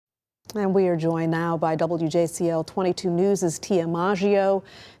And we are joined now by WJCL 22 News' Tia Maggio.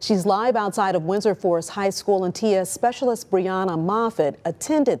 She's live outside of Windsor Forest High School, and Tia, specialist Brianna Moffett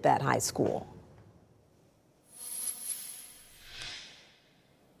attended that high school.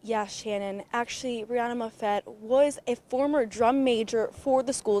 Yeah, Shannon. Actually, Brianna Moffett was a former drum major for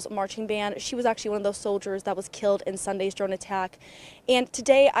the school's marching band. She was actually one of those soldiers that was killed in Sunday's drone attack. And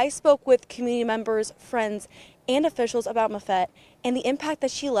today I spoke with community members, friends, and officials about Moffett and the impact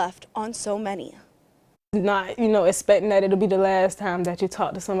that she left on so many. Not, expecting that it'll be the last time that you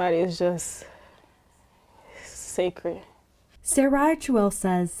talk to somebody is just sacred. Sarai Truell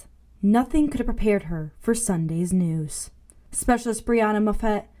says nothing could have prepared her for Sunday's news. Specialist Brianna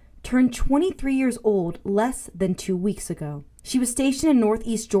Moffett turned 23 years old less than 2 weeks ago. She was stationed in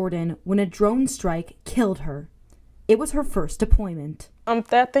Northeast Jordan when a drone strike killed her. It was her first deployment. I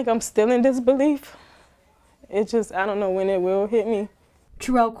think I'm still in disbelief. I don't know when it will hit me.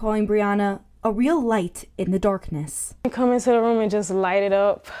 Truell calling Brianna a real light in the darkness. Come into the room and just light it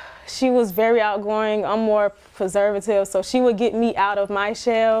up. She was very outgoing. I'm more preservative, so she would get me out of my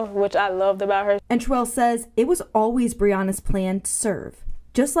shell, which I loved about her. And Truell says it was always Brianna's plan to serve,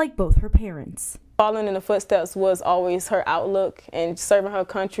 just like both her parents. Following in the footsteps was always her outlook, and serving her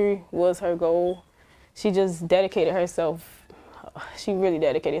country was her goal. She just dedicated herself. She really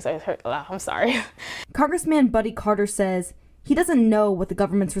dedicated herself. I'm sorry. Congressman Buddy Carter says he doesn't know what the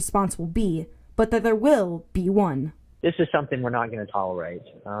government's response will be, but that there will be one. This is something we're not going to tolerate.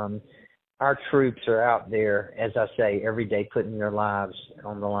 Our troops are out there, as I say, every day putting their lives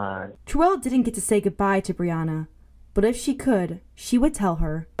on the line. Truell didn't get to say goodbye to Brianna, but if she could, she would tell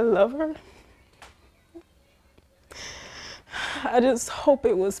her. I love her. I just hope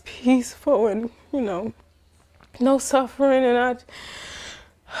it was peaceful and, no suffering, and I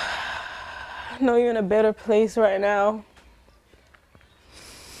know you're in a better place right now,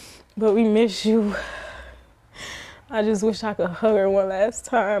 but we miss you. I just wish I could hug her one last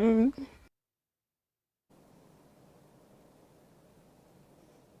time.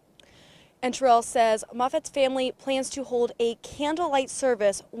 And Truell says Moffett's family plans to hold a candlelight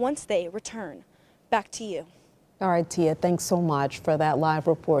service once they return. Back to you. All right, Tia, thanks so much for that live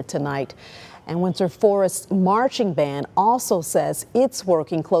report tonight. And Windsor Forest Marching Band also says it's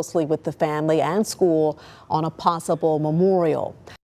working closely with the family and school on a possible memorial.